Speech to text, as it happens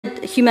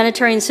current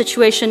humanitarian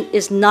situation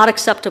is not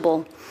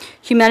acceptable.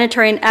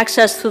 Humanitarian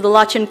access through the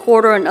Lachen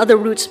corridor and other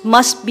routes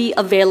must be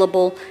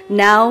available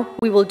now.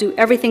 We will do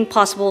everything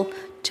possible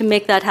to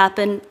make that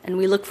happen, and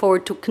we look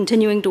forward to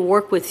continuing to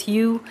work with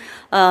you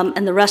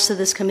and the rest of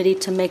this committee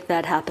to make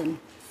that happen.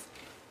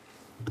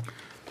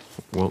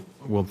 Well,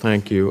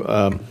 thank you.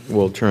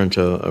 We'll turn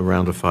to a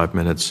round of 5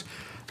 minutes.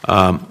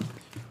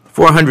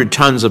 400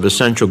 tons of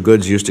essential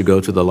goods used to go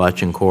to the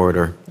Lachen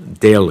corridor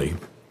daily.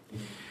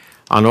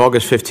 On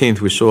August 15th,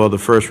 we saw the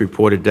first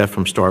reported death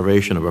from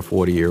starvation of a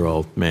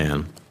 40-year-old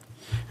man,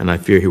 and I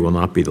fear he will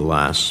not be the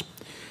last.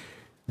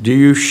 Do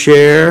you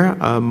share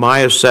my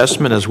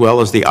assessment as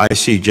well as the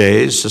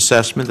ICJ's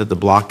assessment that the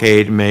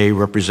blockade may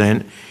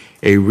represent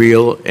a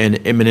real and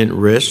imminent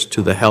risk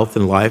to the health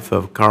and life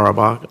of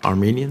Karabakh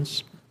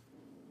Armenians?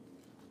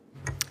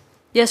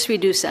 Yes, we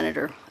do,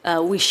 Senator.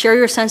 We share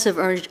your sense of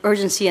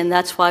urgency, and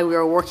that's why we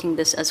are working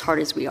this as hard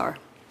as we are.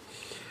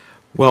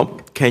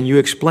 Well, can you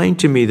explain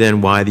to me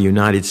then why the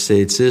United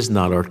States is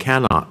not or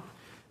cannot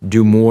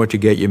do more to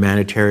get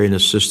humanitarian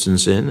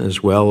assistance in,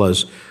 as well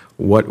as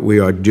what we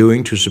are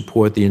doing to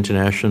support the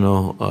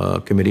International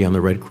Committee on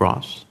the Red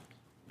Cross?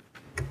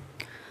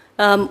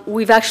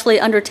 We've actually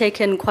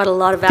undertaken quite a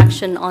lot of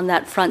action on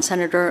that front,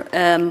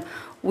 Senator.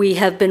 We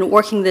have been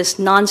working this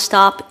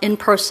nonstop, in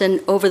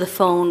person, over the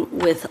phone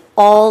with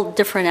all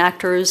different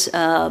actors,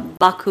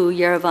 Baku,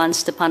 Yerevan,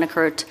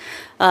 Stepanakert,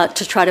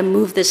 to try to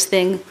move this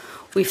thing.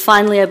 We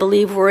finally, I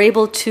believe, were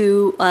able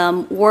to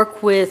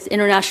work with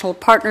international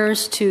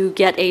partners to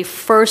get a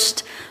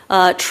first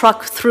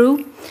truck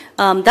through.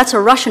 That's a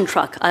Russian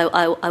truck,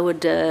 I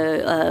would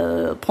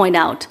point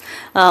out.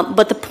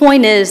 But the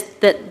point is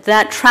that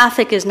that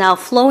traffic is now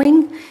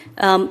flowing.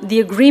 The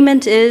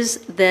agreement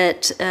is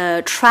that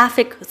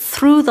traffic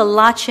through the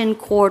Lachen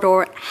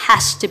corridor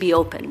has to be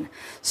open.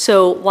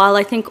 So while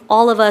I think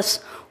all of us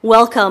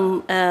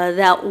welcome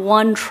that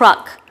one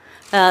truck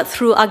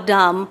through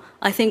Agdam,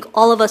 I think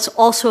all of us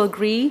also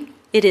agree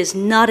it is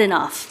not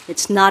enough.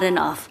 It's not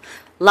enough.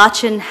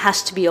 Lachen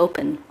has to be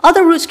open.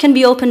 Other routes can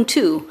be open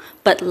too,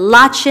 but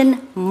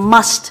Lachen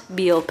must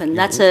be open.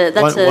 That's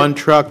one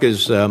truck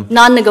is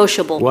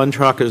non-negotiable. One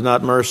truck is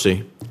not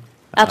mercy.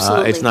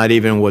 Absolutely. It's not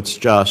even what's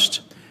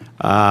just.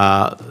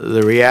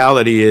 The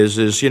reality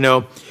is, you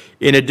know,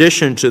 in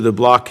addition to the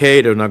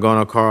blockade of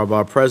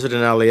Nagorno-Karabakh,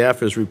 President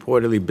Aliyev is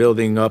reportedly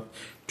building up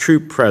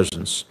troop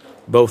presence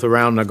both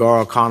around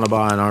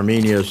Nagorno-Karabakh and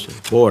Armenia's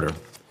border.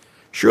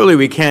 Surely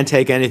we can't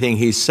take anything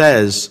he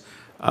says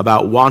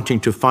about wanting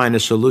to find a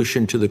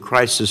solution to the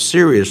crisis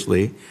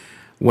seriously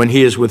when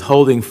he is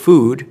withholding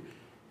food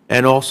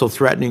and also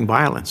threatening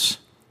violence.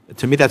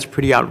 To me, that's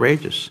pretty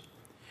outrageous.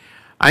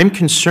 I'm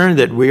concerned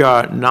that we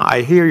are not,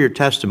 I hear your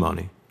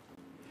testimony,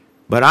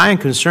 but I am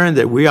concerned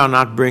that we are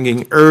not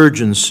bringing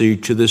urgency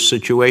to this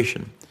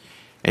situation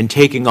and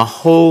taking a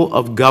whole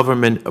of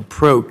government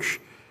approach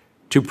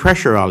to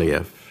pressure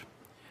Aliyev.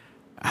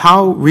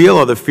 How real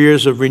are the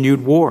fears of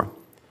renewed war?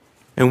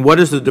 And what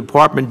is the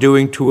department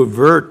doing to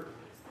avert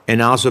an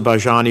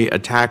Azerbaijani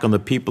attack on the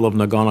people of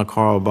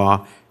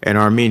Nagorno-Karabakh and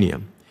Armenia?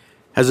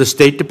 Has the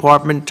State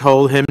Department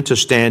told him to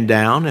stand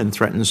down and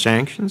threaten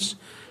sanctions?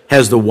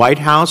 Has the White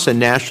House and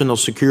National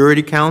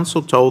Security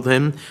Council told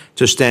him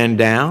to stand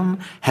down?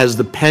 Has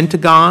the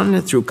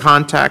Pentagon, through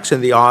contacts in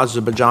the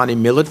Azerbaijani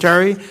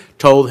military,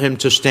 told him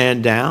to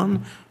stand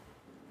down?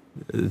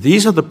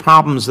 These are the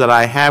problems that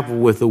I have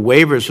with the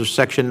waivers of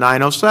Section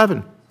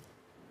 907.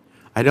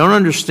 I don't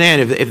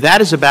understand. If that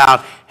is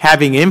about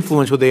having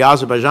influence with the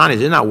Azerbaijanis,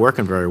 they're not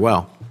working very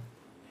well.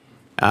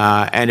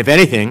 And if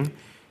anything,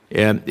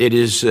 it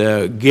is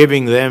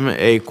giving them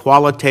a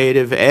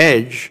qualitative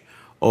edge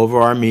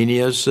over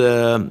Armenia's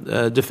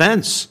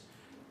defense.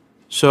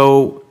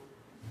 So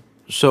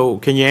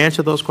can you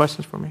answer those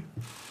questions for me?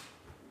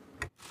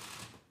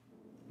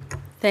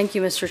 Thank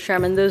you, Mr.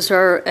 Chairman. Those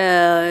are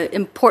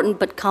important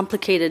but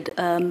complicated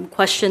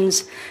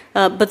questions,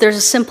 but there's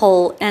a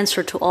simple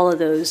answer to all of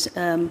those.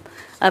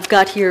 I've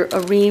got here a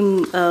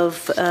ream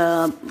of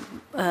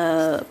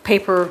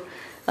paper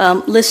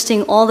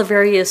listing all the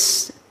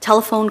various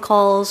telephone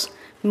calls,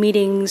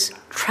 meetings,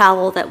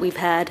 travel that we've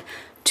had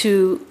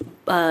to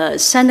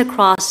send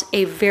across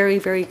a very,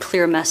 very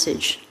clear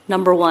message.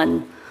 Number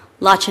one,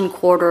 Lachen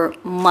corridor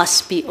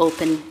must be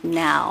open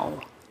now,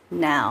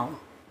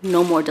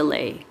 no more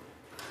delay.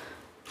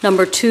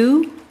 Number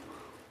two,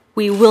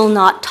 we will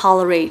not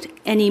tolerate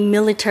any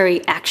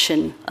military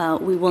action.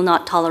 We will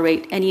not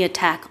tolerate any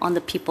attack on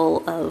the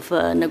people of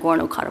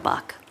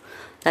Nagorno-Karabakh.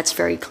 That's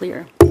very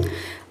clear.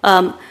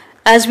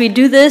 As we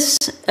do this,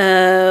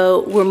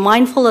 we're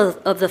mindful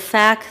of the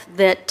fact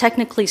that,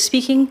 technically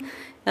speaking,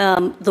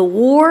 the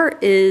war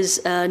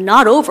is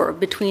not over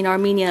between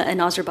Armenia and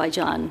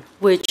Azerbaijan,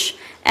 which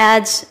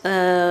adds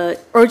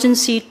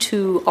urgency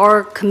to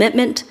our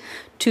commitment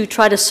to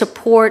try to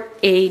support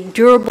a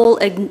durable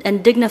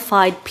and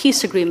dignified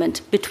peace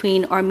agreement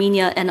between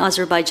Armenia and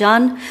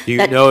Azerbaijan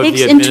that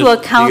takes into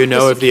account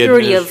the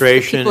security of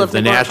the people of the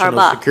Nagorno-Karabakh.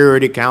 National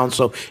Security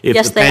Council, if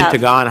Yes, the they have.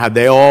 Pentagon, have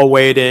they all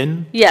weighed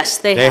in? Yes,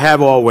 they have. They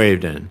have all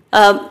weighed in.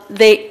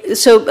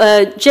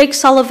 Jake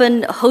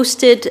Sullivan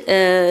hosted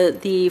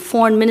the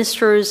foreign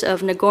ministers of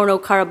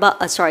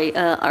Nagorno-Karabakh,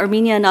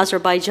 Armenia and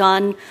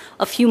Azerbaijan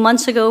a few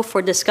months ago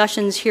for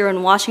discussions here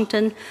in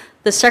Washington.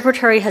 The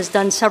Secretary has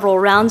done several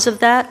rounds of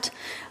that.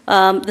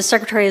 The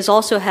Secretary has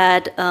also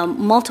had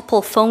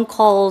multiple phone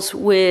calls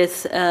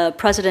with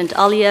President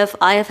Aliyev.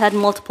 I have had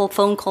multiple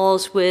phone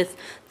calls with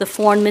the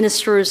foreign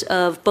ministers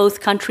of both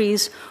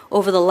countries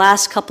over the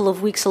last couple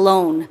of weeks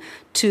alone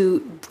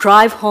to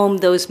drive home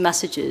those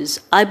messages.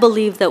 I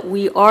believe that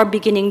we are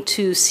beginning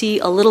to see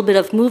a little bit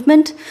of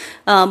movement,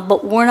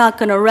 but we're not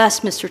going to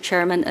rest, Mr.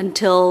 Chairman,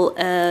 until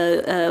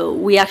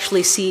we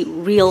actually see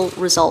real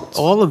results.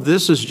 All of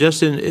this is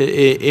just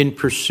in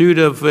pursuit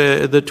of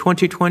the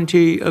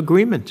 2020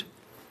 agreement,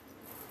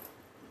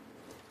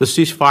 the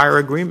ceasefire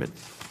agreement.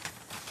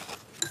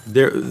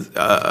 There,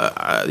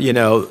 you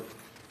know,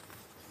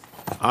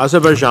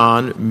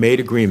 Azerbaijan made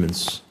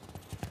agreements.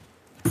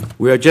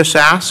 We are just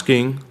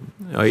asking,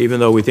 even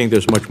though we think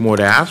there's much more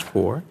to ask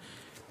for,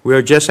 we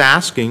are just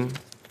asking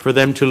for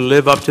them to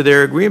live up to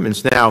their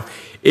agreements. Now,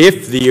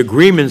 if the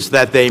agreements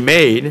that they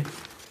made,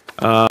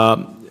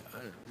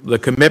 the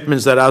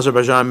commitments that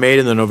Azerbaijan made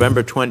in the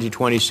November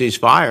 2020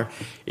 ceasefire,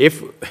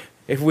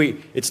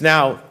 it's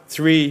now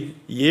 3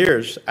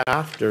 years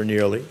after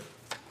nearly,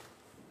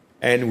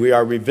 and we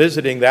are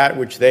revisiting that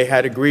which they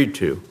had agreed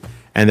to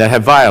and that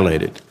have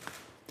violated.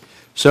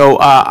 So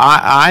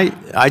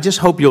I just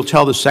hope you'll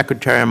tell the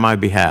Secretary on my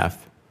behalf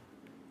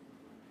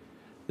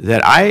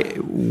that I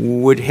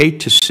would hate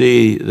to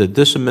see that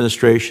this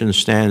administration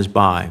stands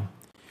by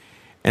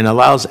and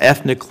allows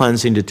ethnic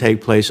cleansing to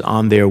take place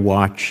on their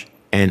watch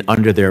and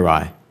under their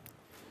eye.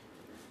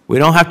 We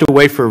don't have to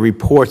wait for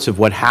reports of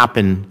what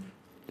happened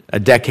a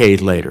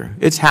decade later.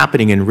 It's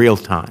happening in real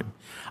time.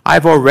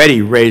 I've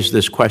already raised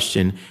this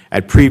question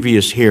at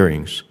previous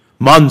hearings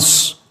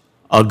months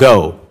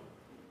ago.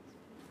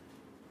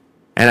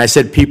 And I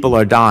said, people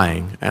are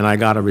dying. And I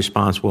got a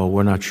response, well,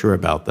 we're not sure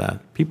about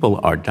that.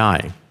 People are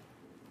dying.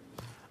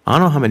 I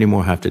don't know how many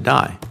more have to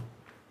die.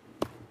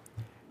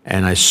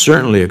 And I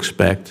certainly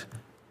expect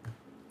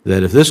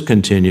that if this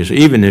continues,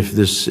 even if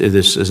this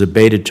is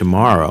abated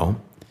tomorrow,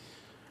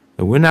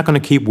 that we're not going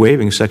to keep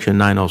waiving Section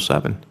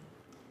 907.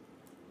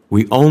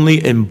 We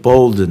only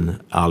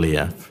embolden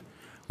Aliyev.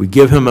 We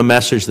give him a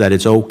message that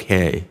it's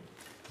okay.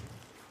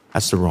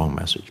 That's the wrong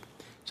message.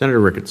 Senator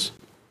Ricketts.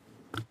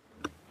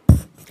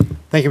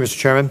 Thank you, Mr.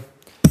 Chairman.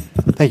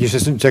 Thank you,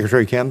 Assistant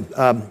Secretary Kim.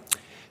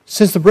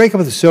 Since the breakup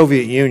of the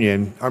Soviet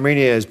Union,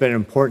 Armenia has been an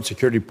important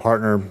security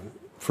partner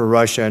for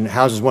Russia and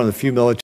houses one of the few military